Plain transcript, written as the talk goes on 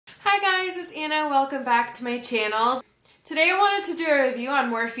it's Anna. Welcome back to my channel. Today I wanted to do a review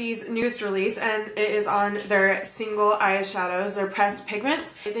on Morphe's newest release, and it is on their single eyeshadows, their pressed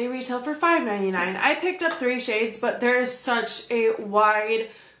pigments. They retail for $5.99. I picked up 3 shades, but there is such a wide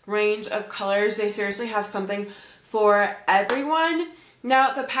range of colors. They seriously have something for everyone.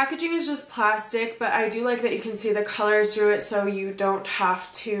 Now, the packaging is just plastic, but I do like that you can see the colors through it, so you don't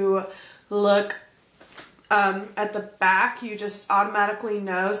have to look at the back. You just automatically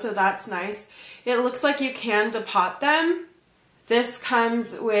know, so that's nice. It looks like you can depot them. This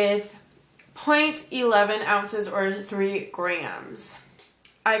comes with 0.11 ounces or 3 grams.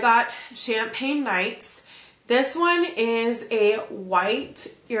 I got Champagne Nights. This one is a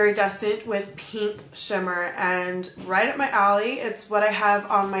white iridescent with pink shimmer, and right up my alley. It's what I have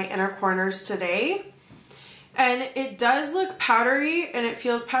on my inner corners today. And it does look powdery, and it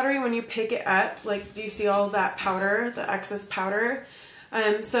feels powdery when you pick it up. Like, do you see all that powder, the excess powder?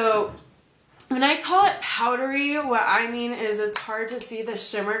 So when I call it powdery, what I mean is it's hard to see the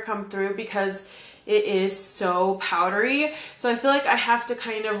shimmer come through because it is so powdery. So I feel like I have to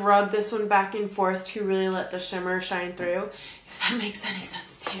kind of rub this one back and forth to really let the shimmer shine through, if that makes any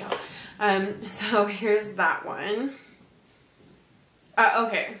sense to you. So here's that one.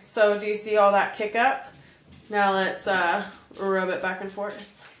 Okay, so do you see all that kick up? Now let's rub it back and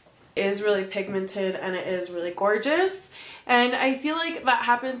forth. It is really pigmented and it is really gorgeous. And I feel like that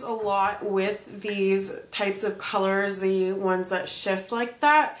happens a lot with these types of colors, the ones that shift like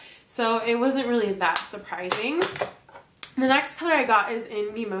that. So it wasn't really that surprising. The next color I got is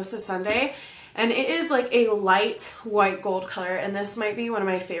in Mimosa Sunday, and it is like a light white gold color, and this might be one of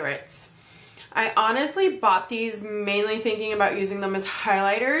my favorites. I honestly bought these mainly thinking about using them as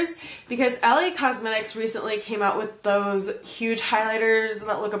highlighters because LA Cosmetics recently came out with those huge highlighters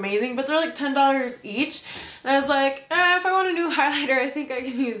that look amazing, but they're like $10 each. And I was like, if I want a new highlighter, I think I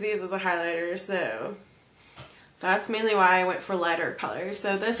can use these as a highlighter. So that's mainly why I went for lighter colors.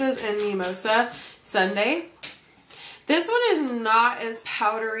 So this is in Mimosa Sunday. This one is not as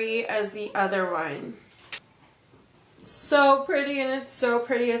powdery as the other one. So pretty, and it's so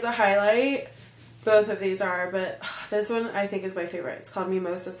pretty as a highlight. Both of these are, but this one I think is my favorite. It's called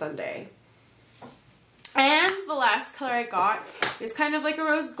Mimosa Sunday. And the last color I got is kind of like a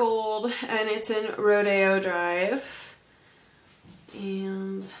rose gold, and it's in Rodeo Drive.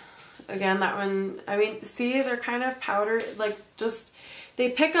 And again, that one, I mean, see, they're kind of powder, like just,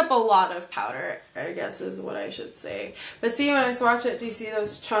 they pick up a lot of powder, I guess is what I should say. But see, when I swatch it, do you see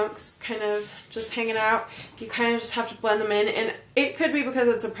those chunks kind of just hanging out? You kind of just have to blend them in, and it could be because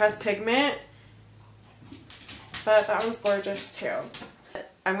it's a pressed pigment, but that one's gorgeous too.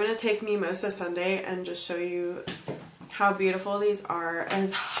 I'm going to take Mimosa Sunday and just show you how beautiful these are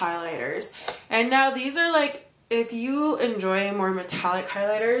as highlighters. And now these are like, if you enjoy more metallic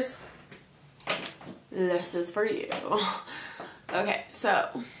highlighters, this is for you. Okay, so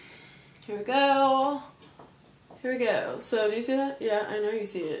here we go. Here we go. So do you see that? Yeah, I know you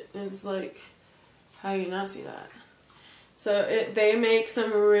see it. It's like, how do you not see that? So they make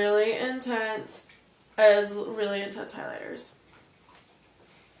some really intense highlighters.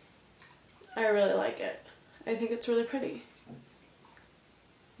 I really like it. I think it's really pretty.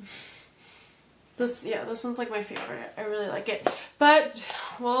 This one's like my favorite. I really like it. But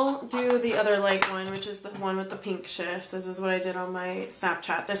we'll do the other light one, which is the one with the pink shift. This is what I did on my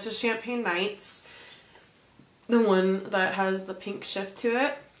Snapchat. This is Champagne Nights, the one that has the pink shift to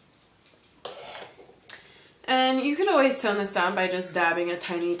it. And you could always tone this down by just dabbing a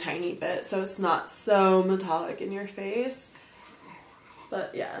tiny, tiny bit so it's not so metallic in your face.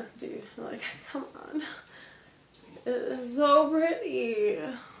 But yeah, dude, like, come on. It is so pretty.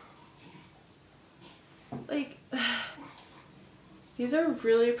 Like, these are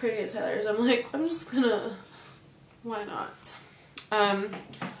really pretty as highlighters. I'm like, I'm just gonna, why not?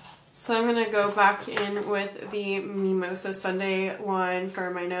 So I'm gonna go back in with the Mimosa Sunday one for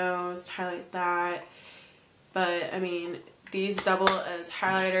my nose to highlight that. But I mean, these double as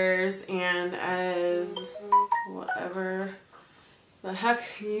highlighters and as whatever the heck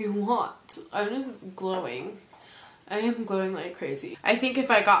you want. I'm just glowing. I am glowing like crazy. I think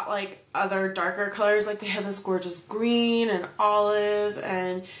if I got like other darker colors, like they have this gorgeous green and olive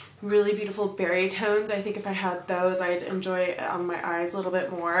and really beautiful berry tones, I think if I had those, I'd enjoy it on my eyes a little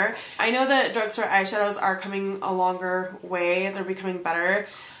bit more. I know that drugstore eyeshadows are coming a longer way. They're becoming better.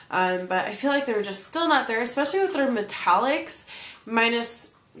 But I feel like they're just still not there, especially with their metallics,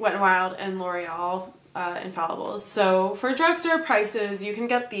 minus Wet n Wild and L'Oreal Infallibles. So for drugstore prices, you can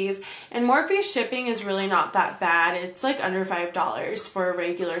get these, and Morphe shipping is really not that bad. It's like under $5 for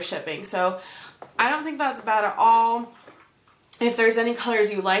regular shipping, so I don't think that's bad at all. If there's any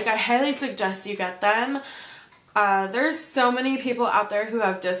colors you like, I highly suggest you get them. There's so many people out there who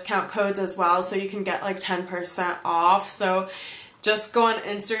have discount codes as well, so you can get like 10% off. So just go on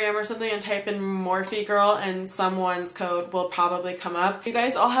Instagram or something and type in Morphe Girl and someone's code will probably come up. You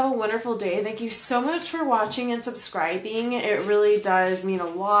guys all have a wonderful day. Thank you so much for watching and subscribing. It really does mean a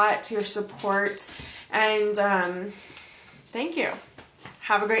lot, your support. And thank you.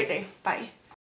 Have a great day. Bye.